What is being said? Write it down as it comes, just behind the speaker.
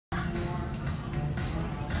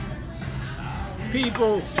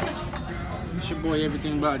People, it's your boy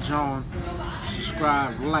Everything About John.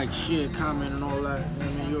 Subscribe, like, share, comment, and all that. You know what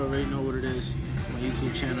I mean? You already know what it is. My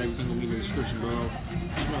YouTube channel, everything will be in the description below.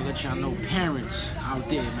 Just want to let y'all know, parents out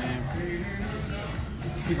there, man.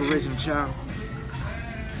 People raising a child,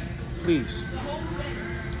 please.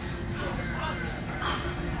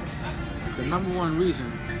 The number one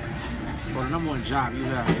reason, or the number one job you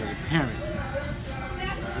have as a parent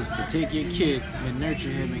is to take your kid and nurture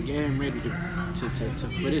him and get him ready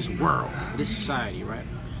for this world, this society, right?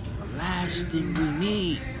 The last thing we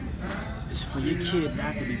need is for your kid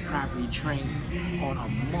not to be properly trained on a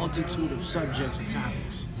multitude of subjects and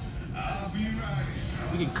topics.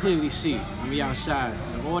 We can clearly see when we outside,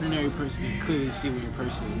 an ordinary person can clearly see when a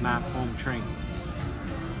person is not home trained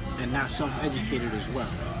and not self-educated as well.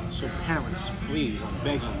 So parents, please, I'm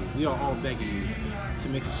begging you, we are all begging you, to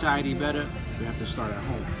make society better, we have to start at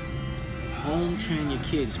home. Home train your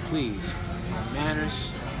kids, please, on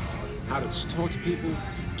manners, how to talk to people,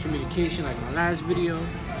 communication, like my last video,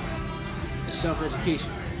 and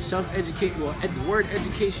self-education. Self-educate, well, the word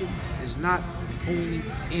education is not only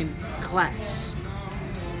in class.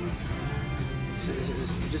 It's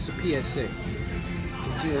just a PSA.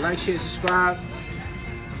 Continue to like, share, subscribe.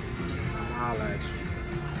 I'm gonna holler at you.